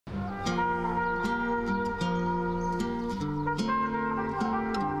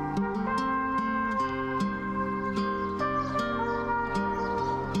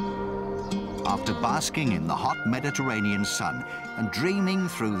after basking in the hot Mediterranean sun and dreaming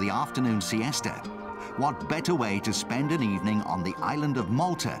through the afternoon siesta, what better way to spend an evening on the island of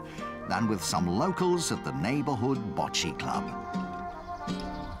Malta than with some locals at the neighborhood Bocce club.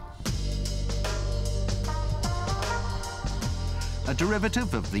 A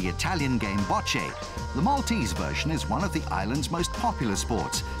derivative of the Italian game Bocce, the Maltese version is one of the island's most popular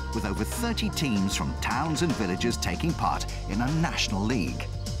sports, with over 30 teams from towns and villages taking part in a national league.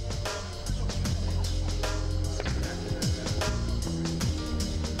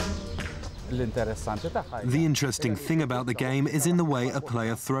 The interesting thing about the game is in the way a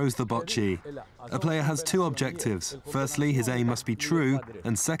player throws the bocce. A player has two objectives. Firstly, his aim must be true,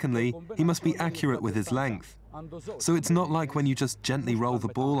 and secondly, he must be accurate with his length. So it's not like when you just gently roll the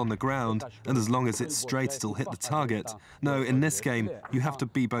ball on the ground, and as long as it's straight, it'll hit the target. No, in this game, you have to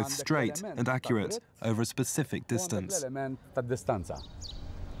be both straight and accurate over a specific distance.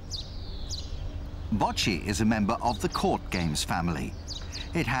 Bocce is a member of the court games family.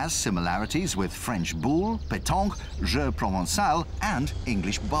 It has similarities with French boule, pétanque, jeu provençal, and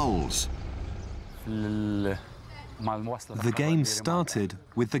English bowls. The game started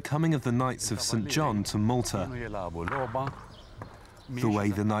with the coming of the Knights of St. John to Malta. The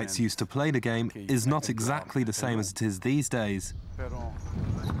way the Knights used to play the game is not exactly the same as it is these days,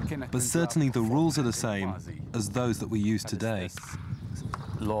 but certainly the rules are the same as those that we use today.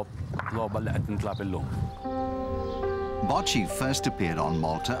 Bocce first appeared on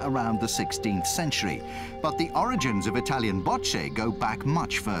Malta around the 16th century, but the origins of Italian bocce go back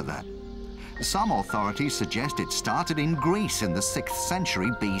much further. Some authorities suggest it started in Greece in the 6th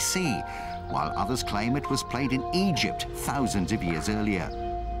century BC, while others claim it was played in Egypt thousands of years earlier.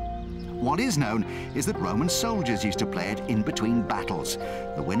 What is known is that Roman soldiers used to play it in between battles,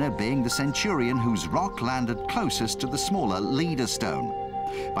 the winner being the centurion whose rock landed closest to the smaller leader stone.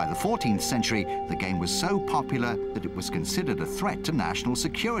 By the 14th century, the game was so popular that it was considered a threat to national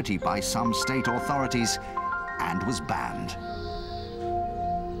security by some state authorities and was banned.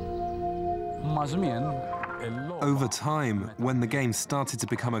 Over time, when the game started to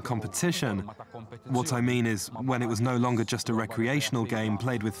become a competition, what I mean is when it was no longer just a recreational game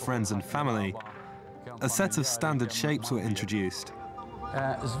played with friends and family, a set of standard shapes were introduced.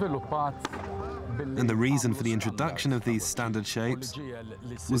 And the reason for the introduction of these standard shapes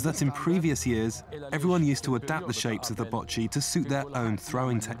was that in previous years, everyone used to adapt the shapes of the bocce to suit their own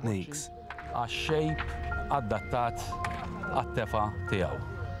throwing techniques.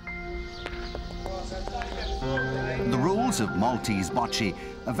 The rules of Maltese bocce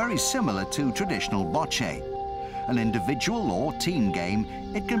are very similar to traditional bocce. An individual or team game,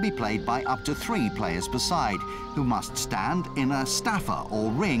 it can be played by up to 3 players per side, who must stand in a staffa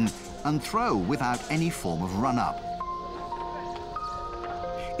or ring and throw without any form of run-up.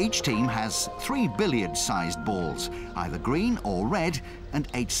 Each team has 3 billiard-sized balls, either green or red, and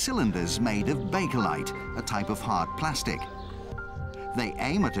 8 cylinders made of bakelite, a type of hard plastic. They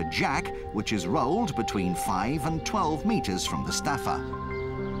aim at a jack, which is rolled between 5 and 12 meters from the staffa.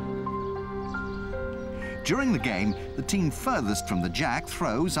 During the game, the team furthest from the jack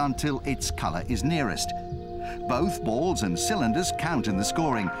throws until its colour is nearest. Both balls and cylinders count in the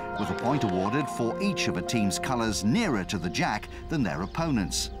scoring, with a point awarded for each of a team's colours nearer to the jack than their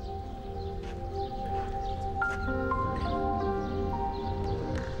opponents.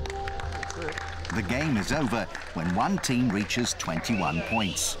 The game is over when one team reaches 21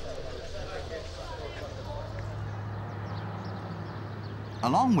 points.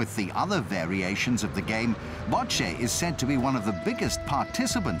 Along with the other variations of the game, bocce is said to be one of the biggest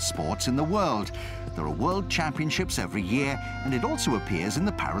participant sports in the world. There are world championships every year, and it also appears in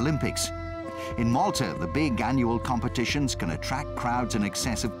the Paralympics. In Malta, the big annual competitions can attract crowds in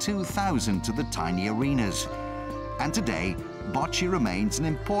excess of 2,000 to the tiny arenas. And today, bocce remains an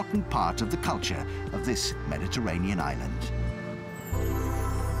important part of the culture of this Mediterranean island.